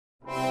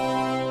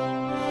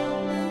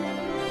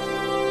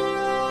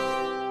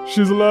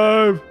She's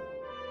alive!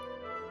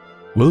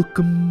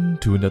 Welcome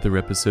to another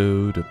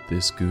episode of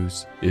This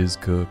Goose is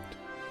Cooked,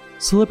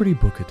 Celebrity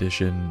Book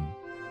Edition,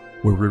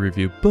 where we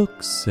review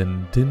books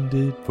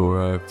intended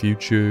for our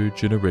future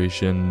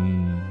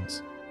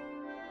generations.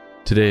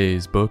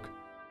 Today's book,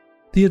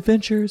 The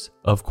Adventures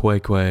of Quay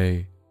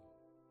Quay,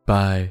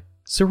 by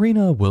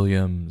Serena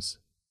Williams,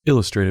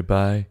 illustrated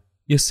by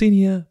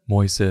Yesenia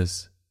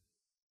Moises,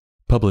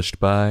 published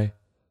by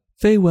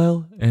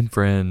Faywell and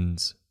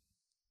Friends.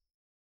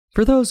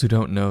 For those who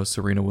don't know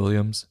Serena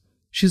Williams,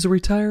 she's a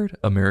retired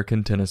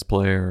American tennis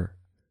player.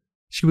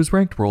 She was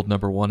ranked world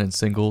number 1 in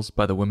singles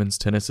by the Women's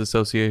Tennis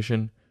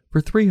Association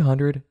for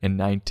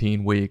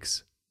 319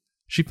 weeks.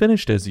 She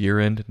finished as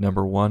year-end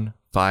number 1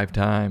 5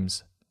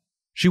 times.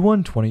 She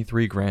won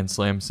 23 Grand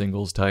Slam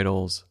singles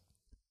titles.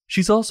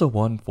 She's also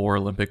won 4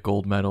 Olympic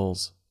gold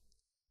medals.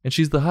 And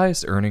she's the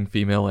highest earning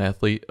female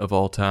athlete of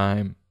all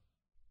time.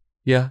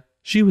 Yeah,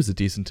 she was a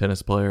decent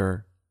tennis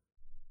player.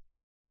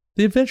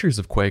 The Adventures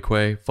of Quay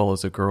Quay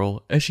follows a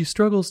girl as she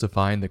struggles to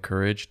find the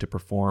courage to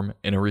perform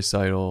in a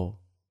recital.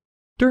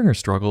 During her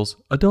struggles,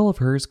 a doll of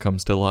hers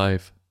comes to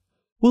life.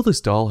 Will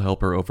this doll help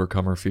her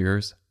overcome her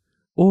fears?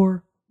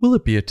 Or will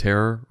it be a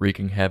terror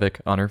wreaking havoc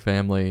on her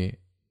family?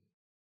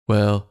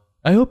 Well,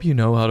 I hope you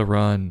know how to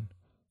run,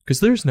 'cause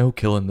there's no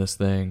killing this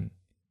thing.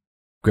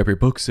 Grab your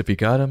books if you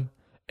got 'em,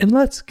 and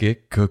let's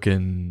get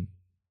cooking.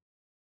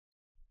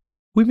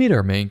 We meet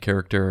our main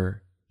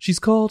character. She's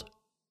called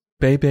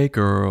Baby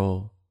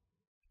Girl.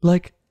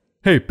 Like,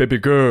 "Hey, baby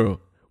girl,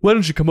 why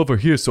don't you come over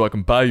here so I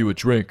can buy you a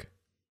drink?"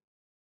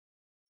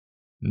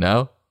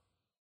 No?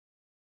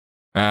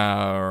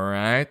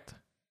 Alright.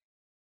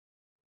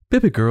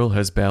 Baby Girl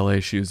has ballet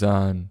shoes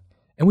on,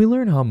 and we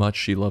learn how much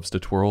she loves to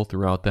twirl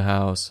throughout the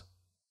house.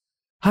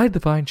 Hide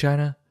the fine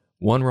china,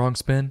 one wrong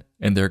spin,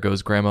 and there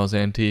goes Grandma's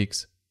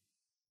antiques.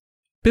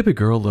 Baby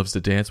Girl loves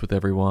to dance with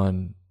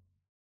everyone.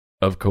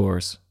 Of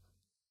course.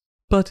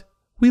 But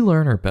we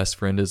learn her best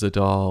friend is a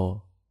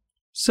doll.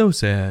 So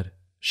sad.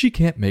 She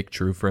can't make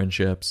true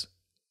friendships.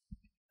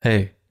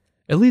 Hey,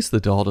 at least the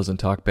doll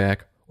doesn't talk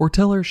back or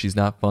tell her she's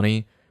not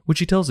funny when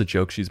she tells a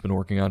joke she's been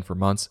working on for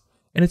months,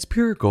 and it's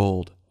pure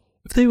gold.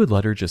 If they would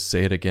let her just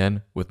say it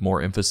again with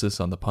more emphasis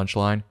on the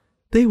punchline,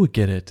 they would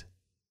get it.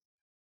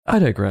 I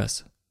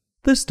digress.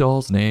 This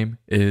doll's name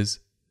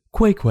is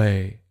Quay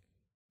Quay,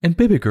 and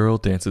Baby Girl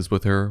dances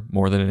with her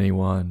more than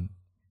anyone.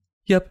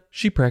 Yep,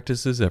 she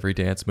practices every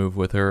dance move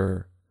with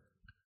her.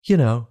 You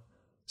know,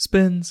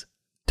 spins,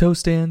 toe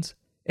stands,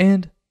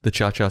 and the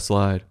cha-cha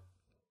slide.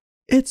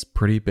 It's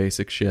pretty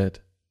basic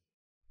shit.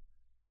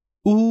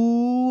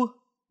 Ooh,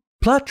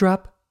 plot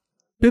drop.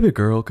 Baby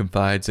Girl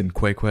confides in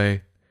Quay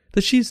Quay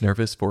that she's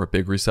nervous for a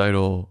big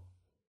recital.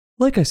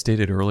 Like I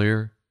stated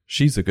earlier,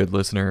 she's a good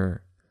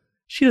listener.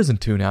 She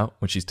doesn't tune out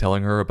when she's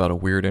telling her about a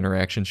weird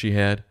interaction she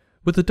had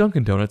with the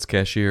Dunkin' Donuts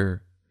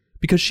cashier,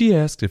 because she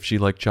asked if she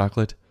liked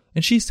chocolate,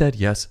 and she said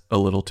yes, a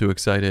little too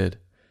excited.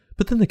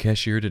 But then the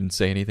cashier didn't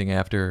say anything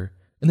after,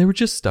 and they were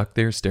just stuck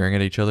there staring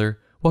at each other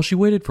while she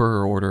waited for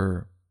her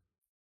order.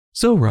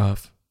 So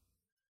rough.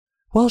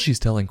 While she's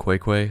telling Quay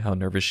Quay how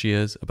nervous she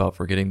is about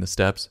forgetting the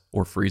steps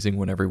or freezing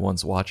when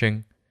everyone's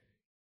watching,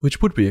 which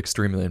would be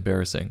extremely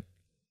embarrassing,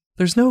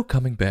 there's no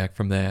coming back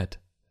from that.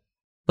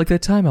 Like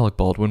that time Alec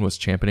Baldwin was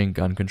championing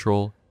gun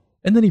control,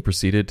 and then he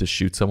proceeded to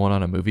shoot someone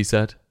on a movie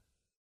set.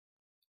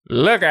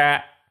 Look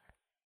at!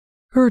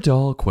 Her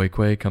doll Quay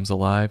Quay comes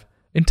alive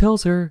and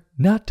tells her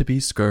not to be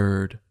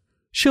scared.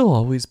 She'll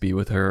always be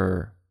with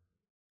her.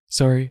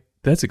 Sorry,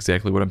 that's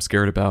exactly what I'm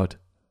scared about.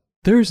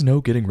 There's no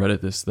getting rid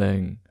of this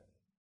thing.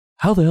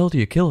 How the hell do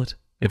you kill it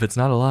if it's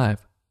not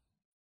alive?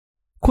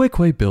 Quay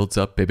Quay builds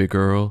up Baby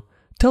Girl,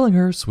 telling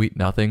her sweet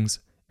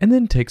nothings, and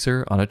then takes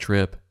her on a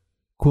trip.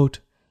 Quote,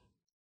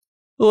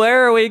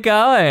 "Where are we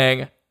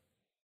going?"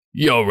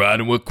 "You're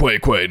riding with Quay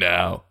Quay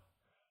now,"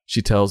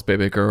 she tells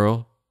Baby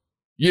Girl.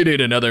 "You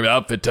need another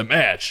outfit to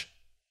match.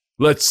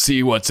 Let's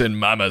see what's in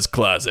Mama's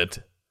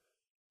closet."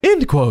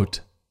 End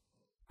quote.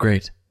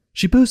 Great.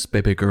 She boosts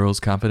Baby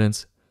Girl's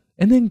confidence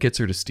and then gets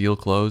her to steal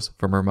clothes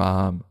from her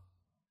mom.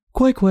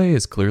 Quay Quay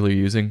is clearly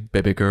using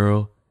Baby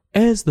Girl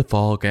as the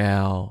fall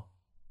gal.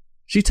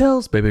 She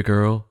tells Baby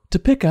Girl to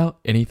pick out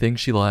anything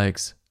she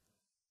likes.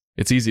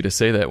 It's easy to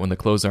say that when the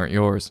clothes aren't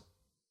yours.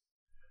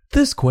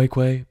 This Quay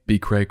Quay be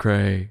cray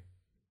cray.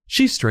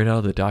 She's straight out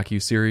of the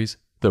docu-series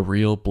The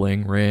Real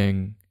Bling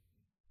Ring.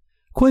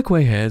 Quay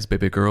Quay has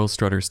Baby Girl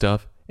strut her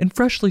stuff in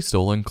freshly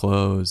stolen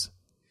clothes,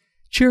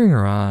 cheering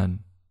her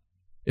on.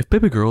 If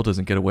Baby Girl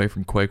doesn't get away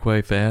from Quay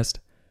Quay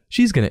fast,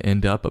 she's going to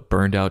end up a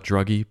burned out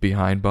druggie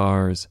behind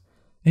bars,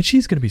 and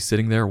she's going to be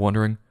sitting there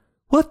wondering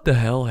what the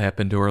hell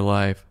happened to her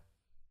life.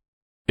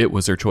 It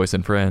was her choice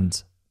in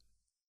Friends.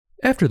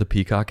 After the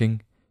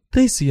peacocking,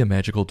 they see a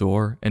magical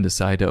door and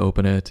decide to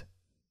open it.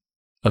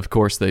 Of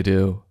course they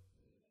do.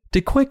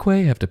 Did Quay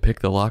Quay have to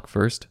pick the lock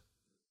first?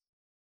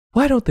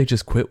 Why don't they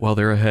just quit while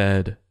they're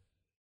ahead?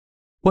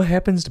 What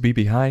happens to be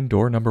behind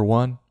door number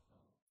 1?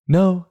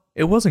 No,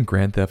 it wasn't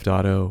Grand Theft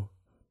Auto.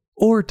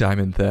 Or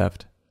Diamond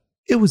Theft.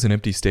 It was an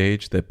empty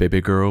stage that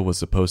Baby Girl was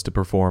supposed to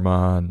perform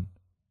on.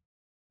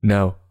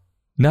 No,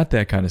 not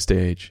that kind of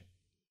stage.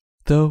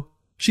 Though,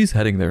 she's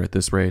heading there at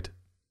this rate.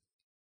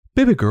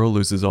 Baby Girl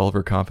loses all of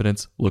her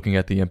confidence looking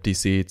at the empty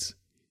seats,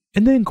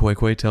 and then Quay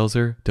Quay tells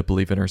her to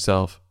believe in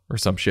herself, or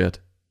some shit.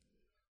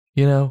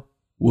 You know,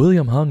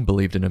 William Hung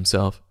believed in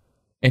himself,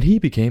 and he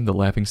became the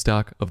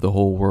laughingstock of the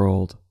whole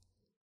world.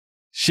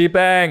 She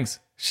bangs!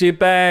 She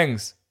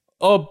bangs!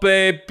 Oh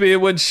baby,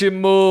 when she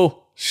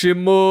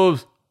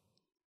moves!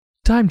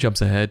 Time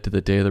jumps ahead to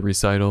the day of the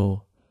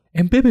recital,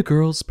 and Baby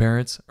Girl's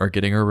parents are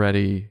getting her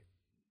ready.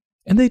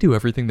 And they do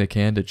everything they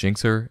can to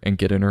jinx her and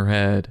get in her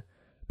head,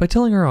 by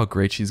telling her how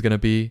great she's going to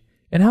be,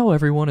 and how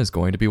everyone is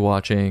going to be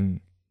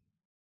watching.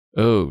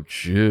 Oh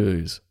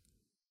jeez.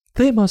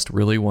 They must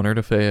really want her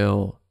to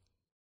fail.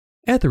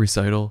 At the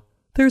recital,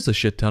 there's a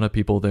shit ton of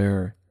people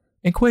there,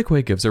 and Quay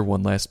Quay gives her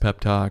one last pep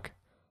talk,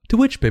 to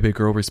which Baby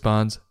Girl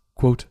responds,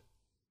 quote,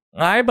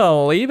 I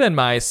believe in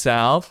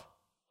myself,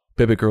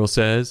 Baby Girl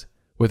says,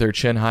 with her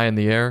chin high in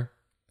the air.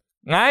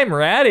 I'm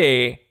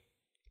ready.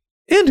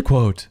 End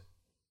quote.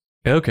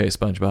 Okay,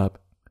 SpongeBob.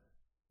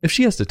 If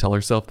she has to tell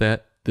herself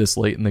that this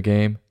late in the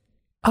game,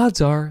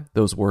 odds are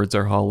those words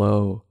are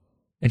hollow,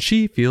 and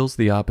she feels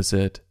the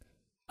opposite.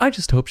 I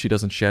just hope she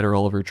doesn't shatter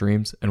all of her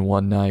dreams in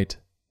one night.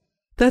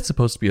 That's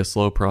supposed to be a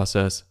slow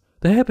process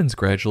that happens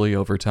gradually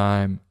over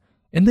time,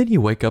 and then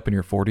you wake up in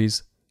your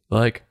 40s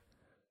like,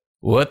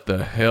 what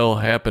the hell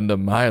happened to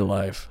my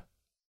life?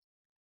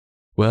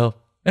 Well,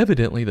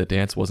 evidently the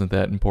dance wasn't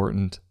that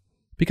important,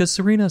 because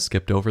Serena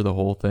skipped over the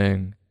whole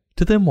thing,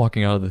 to them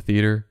walking out of the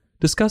theater,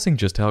 discussing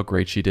just how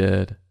great she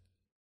did.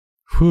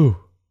 Whew,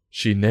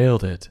 she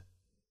nailed it.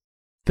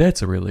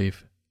 That's a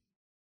relief.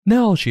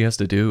 Now all she has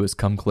to do is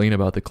come clean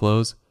about the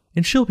clothes,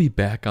 and she'll be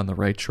back on the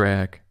right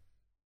track.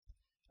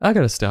 I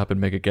gotta stop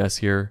and make a guess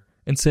here,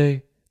 and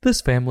say,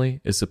 this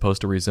family is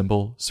supposed to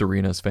resemble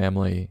Serena's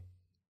family.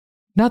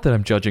 Not that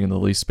I'm judging in the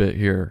least bit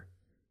here.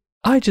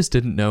 I just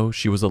didn't know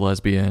she was a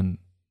lesbian.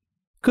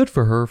 Good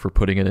for her for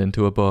putting it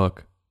into a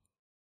book.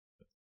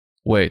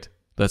 Wait,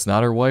 that's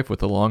not her wife with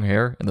the long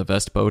hair and the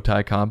vest bow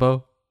tie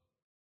combo?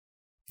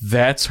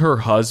 That's her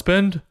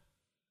husband?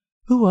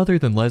 Who other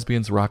than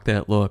lesbians rock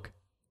that look?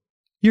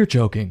 You're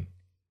joking.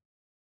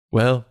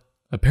 Well,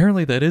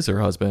 apparently that is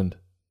her husband.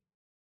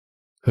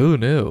 Who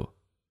knew?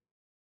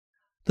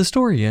 The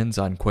story ends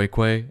on Quay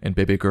Quay and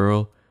Baby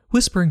Girl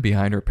whispering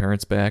behind her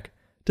parents' back,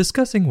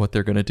 discussing what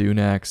they're gonna do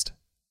next.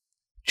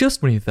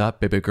 Just when you thought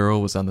Baby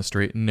Girl was on the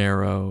straight and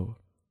narrow.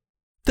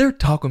 They're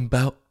talking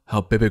about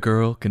how Baby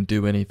Girl can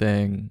do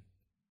anything.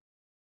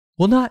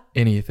 Well, not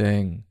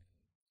anything.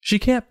 She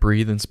can't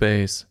breathe in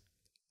space,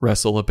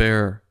 wrestle a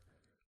bear,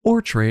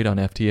 or trade on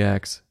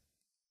FTX.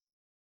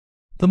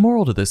 The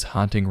moral to this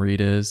haunting read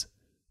is,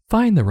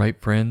 find the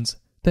right friends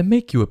that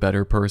make you a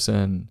better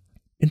person,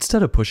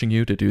 instead of pushing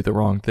you to do the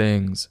wrong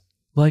things,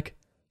 like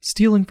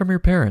stealing from your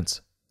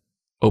parents,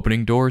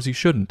 opening doors you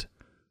shouldn't,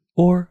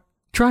 or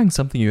trying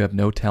something you have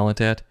no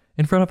talent at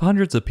in front of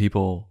hundreds of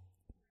people.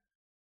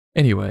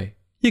 Anyway,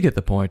 you get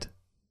the point.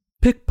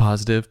 Pick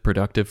positive,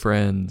 productive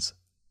friends.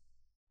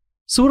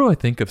 So what do I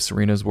think of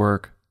Serena's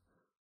work?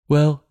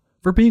 Well,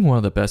 for being one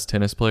of the best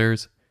tennis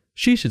players,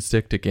 she should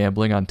stick to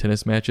gambling on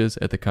tennis matches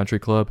at the country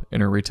club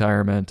in her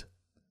retirement,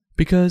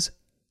 because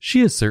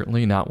she is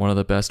certainly not one of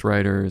the best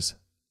writers.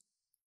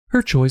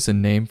 Her choice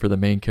and name for the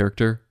main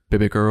character,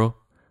 Baby Girl,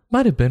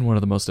 might have been one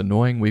of the most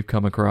annoying we've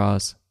come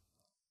across,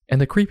 and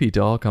the creepy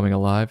doll coming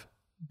alive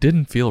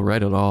didn't feel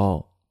right at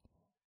all.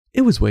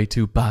 It was way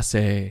too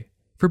basse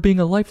for being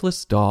a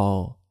lifeless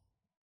doll.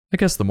 I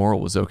guess the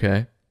moral was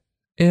okay,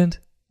 and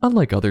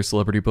unlike other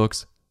celebrity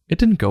books, it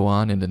didn't go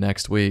on into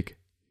next week.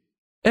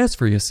 As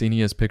for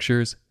Yesenia's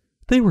pictures,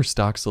 they were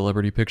stock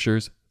celebrity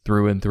pictures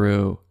through and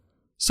through,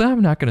 so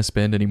I'm not going to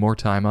spend any more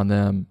time on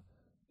them.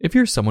 If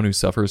you're someone who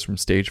suffers from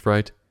stage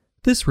fright,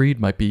 this read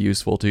might be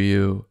useful to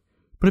you,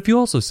 but if you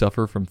also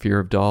suffer from fear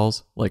of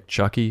dolls, like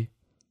Chucky,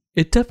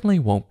 it definitely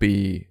won't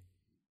be.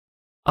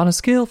 On a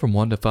scale from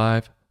 1 to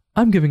 5,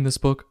 I'm giving this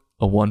book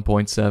a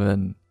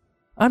 1.7.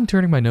 I'm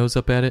turning my nose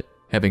up at it,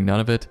 having none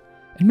of it,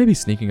 and maybe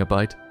sneaking a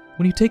bite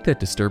when you take that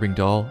disturbing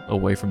doll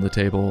away from the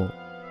table.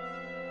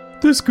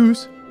 This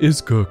goose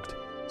is cooked.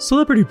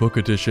 Celebrity Book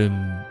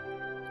Edition.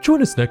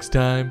 Join us next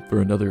time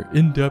for another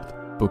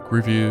in-depth book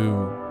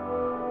review.